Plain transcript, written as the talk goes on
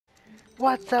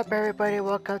What's up, everybody?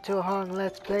 Welcome to Hong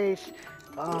Let's Plays.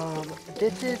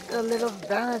 This is a little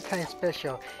Valentine's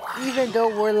special. Even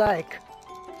though we're like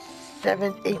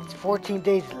 7, 8, 14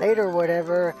 days later or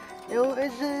whatever, it'll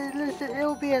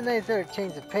be a nice little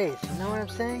change of pace. You know what I'm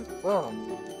saying? Well,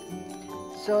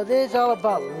 so this is all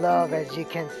about love, as you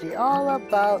can see. All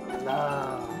about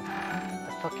love.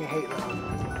 I fucking hate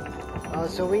love.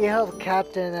 So we helped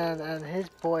Captain and his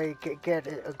boy get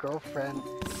a girlfriend.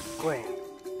 Wait.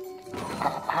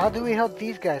 How do we help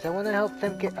these guys? I want to help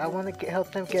them get.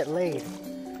 Help them get laid.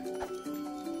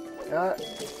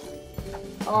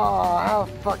 Oh, how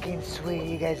fucking sweet!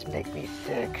 You guys make me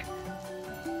sick.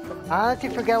 I honestly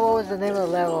forgot what was the name of the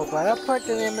level, but I'll put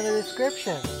the name in the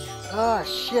description. Oh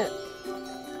shit!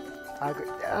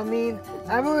 I mean,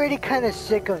 I'm already kind of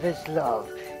sick of this love.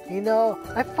 You know,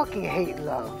 I fucking hate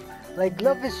love. Like,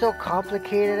 love is so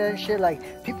complicated and shit.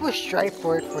 Like, people strive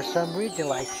for it for some reason.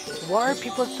 Like, why are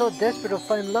people so desperate to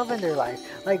find love in their life?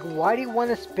 Like, why do you want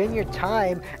to spend your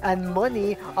time and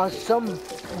money on some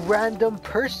random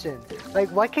person?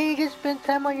 Like, why can't you just spend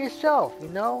time on yourself, you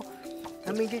know?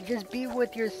 I mean, just be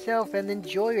with yourself and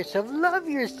enjoy yourself. Love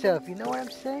yourself, you know what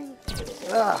I'm saying?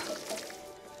 Ugh.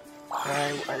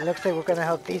 Alright, it looks like we're gonna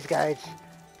help these guys.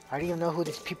 I don't even know who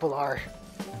these people are.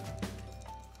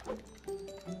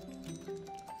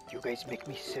 You guys make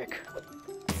me sick.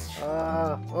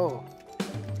 Oh.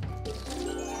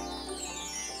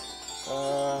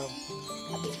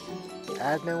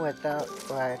 Admin without...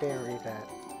 Oh, I didn't read that.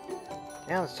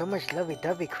 Damn, so much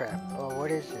lovey-dovey crap. Oh,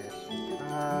 what is this?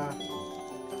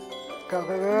 Go.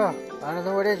 I don't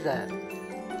know what is that.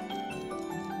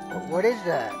 What is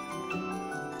that?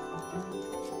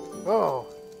 Oh.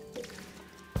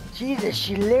 Jesus,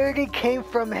 she literally came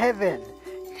from heaven.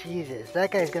 Jesus,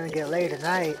 that guy's gonna get laid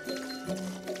tonight.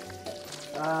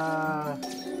 No,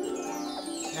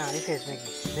 these guys make me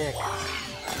sick.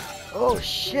 Oh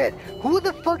shit! Who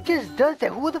the fuck just does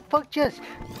that? Who the fuck just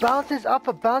bounces off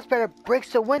a bounce pad and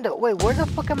breaks the window? Wait, where the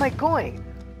fuck am I going?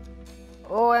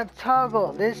 Oh, I'm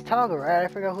Toggle. This is Toggle, right? I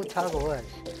forgot who Toggle was.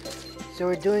 So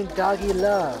we're doing doggy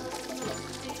love.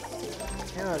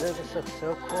 Yeah, this looks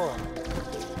so cool.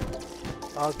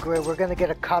 Oh great, we're gonna get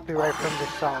a copyright from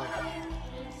this song.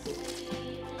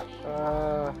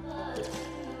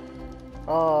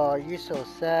 Oh, you're so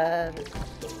sad.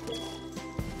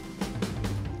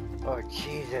 Oh,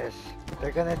 Jesus.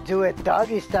 They're gonna do it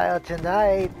doggy style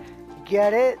tonight.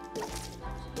 Get it?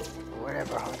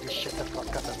 Whatever, I'll just shut the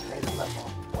fuck up and play the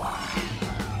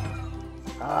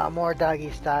level. More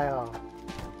doggy style.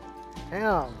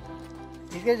 Damn.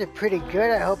 These guys are pretty good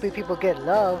at helping people get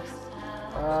love.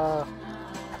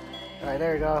 Alright,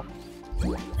 there we go.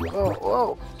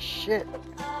 Whoa, shit.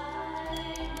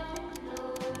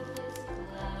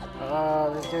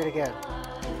 Let's do it again.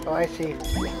 Oh, I see.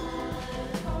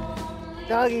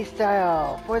 Doggy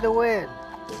style for the win.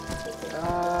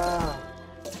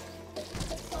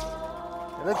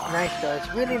 It looks nice though. It's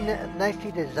really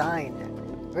nicely designed.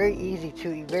 Very easy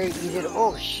to.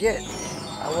 Oh shit.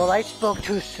 Well, I spoke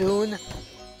too soon.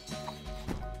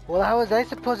 Well, how was I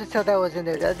supposed to tell that was in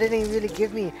there? That didn't really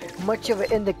give me much of an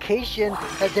indication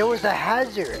that there was a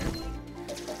hazard.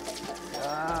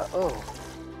 Oh.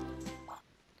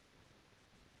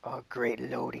 Oh, great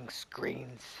loading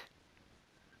screens.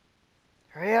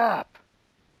 Hurry up!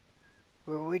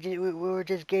 We were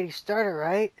just getting started,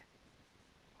 right?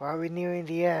 Or are we nearing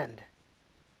the end?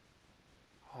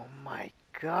 Oh my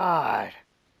god.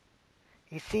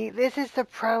 You see, this is the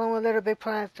problem with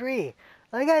Lbp3.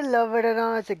 Like, I love it and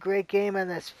all, it's a great game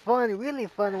and it's fun, really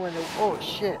fun when the... Oh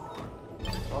shit.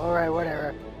 Alright,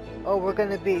 whatever. Oh, we're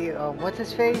gonna be, what's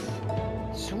his face?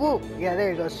 Swoop! Yeah, there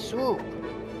you go, Swoop.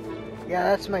 Yeah,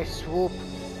 that's my swoop.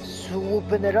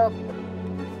 Swooping it up.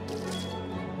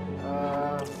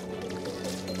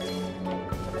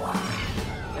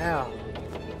 Now.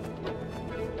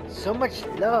 So much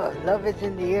love. Love is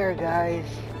in the air, guys.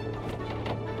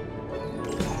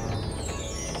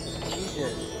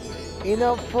 Jesus. You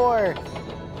know, for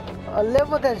a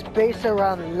level that's based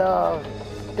around love,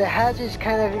 the hazards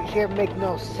kind of here make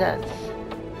no sense.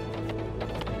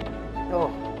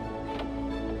 Oh.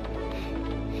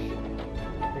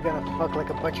 Gonna fuck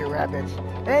like a bunch of rabbits.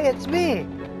 Hey, it's me!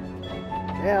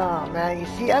 Yeah, man, you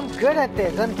see, I'm good at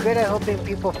this. I'm good at helping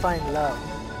people find love.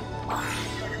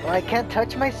 Well, I can't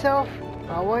touch myself?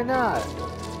 Oh, why not?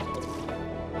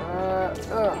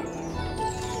 Go.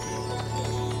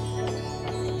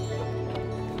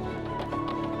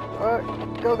 Oh,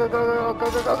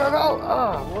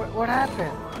 what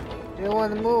happened? Didn't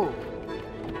want to move.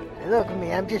 Hey, look at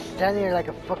me, I'm just standing here like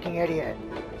a fucking idiot.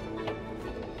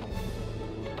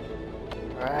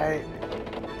 Right.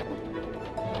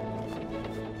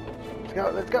 Let's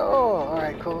go, let's go. Oh,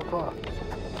 alright, cool, cool.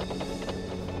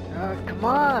 Come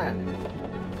on.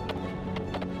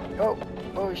 Oh,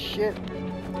 oh shit.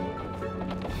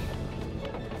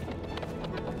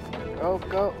 Go,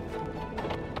 go.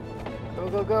 Go,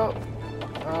 go, go.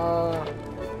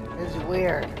 This is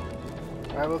weird.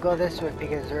 Alright, we'll go this way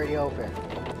because it's already open.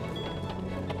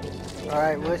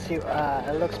 Alright, we'll see.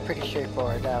 It looks pretty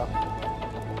straightforward now.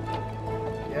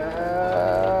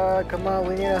 Yeah, come on,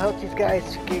 we need to help these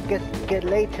guys get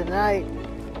late tonight.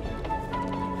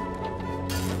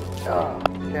 Oh,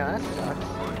 yeah, that sucks.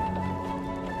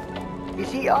 You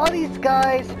see, all these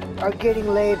guys are getting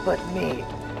laid but me.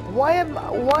 Why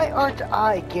aren't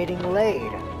I getting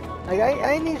laid? Like,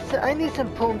 I need some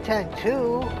poontang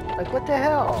too. Like, what the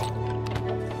hell?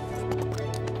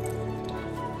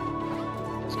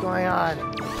 What's going on?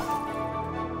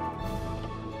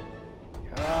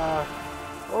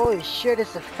 Holy shit,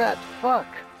 it's a fat fuck.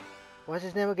 What's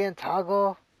his name again?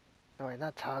 Toggle? No, wait,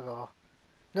 not Toggle.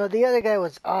 No, the other guy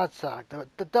was Oddsock.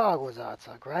 The dog was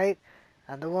Oddsock, right?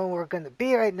 And the one we're gonna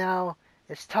be right now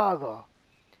is Toggle.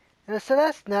 And so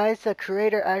that's nice. The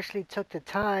creator actually took the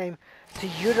time to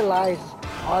utilize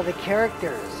all the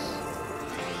characters.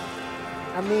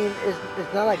 I mean,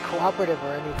 it's not like cooperative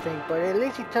or anything, but at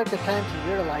least he took the time to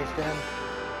utilize them.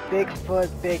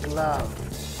 Bigfoot, Big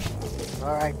Love.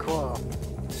 Alright, cool.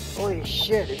 Holy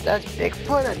shit, that's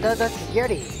Bigfoot? I thought that's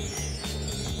Yeti.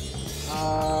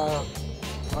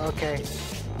 Okay.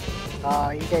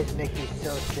 You guys make me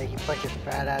so sick, you bunch of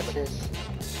fat asses.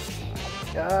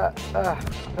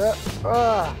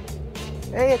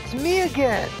 Hey, it's me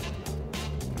again!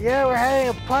 Yeah, we're having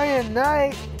a party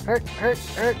tonight! Hurt.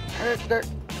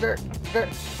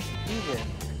 Jesus.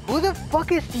 Who the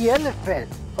fuck is the elephant?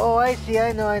 Oh, I see,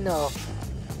 I know.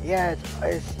 Yeah,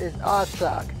 it's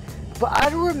Oddsock. But I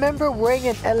don't remember wearing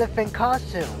an elephant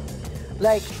costume.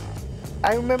 Like,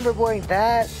 I remember wearing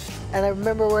that, and I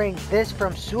remember wearing this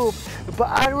from Swoop, but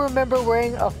I don't remember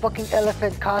wearing a fucking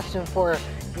elephant costume for,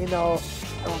 you know,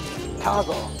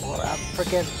 Toggle, or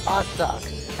freaking Oddsock.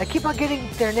 I keep on getting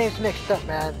their names mixed up,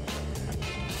 man.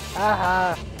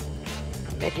 Haha.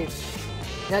 Midget.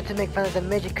 Not to make fun of the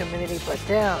midget community, but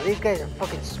damn, these guys are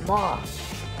fucking small.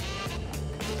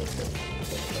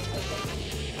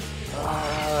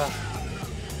 Oh,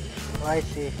 I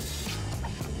see.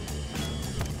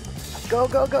 Go,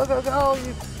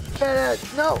 you fat ass.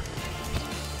 No!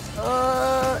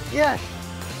 Yes!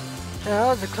 That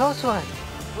was a close one.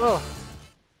 Whoa.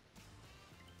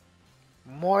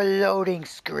 More loading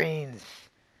screens.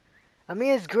 I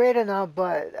mean, it's great enough,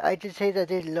 but I just hate that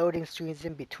there's loading screens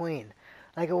in between.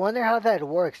 Like, I wonder how that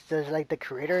works. Does, like, the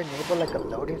creator enable, like, a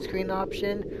loading screen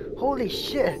option? Holy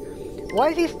shit! Why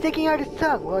is he sticking out his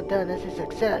tongue? Well done, that's a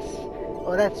success.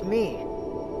 Oh, that's me.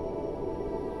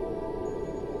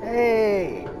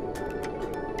 Hey!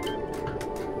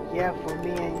 Yeah, for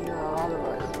me and you, all of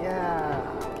us, yeah.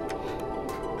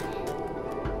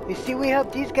 You see, we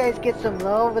help these guys get some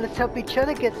love, and let's help each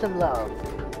other get some love.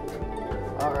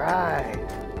 Alright.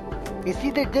 You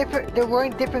see, they're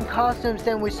wearing different costumes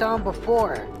than we saw them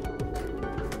before.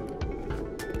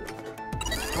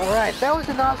 Alright, that was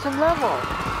an awesome level.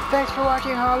 Thanks for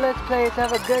watching our Let's Plays.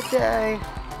 Have a good day.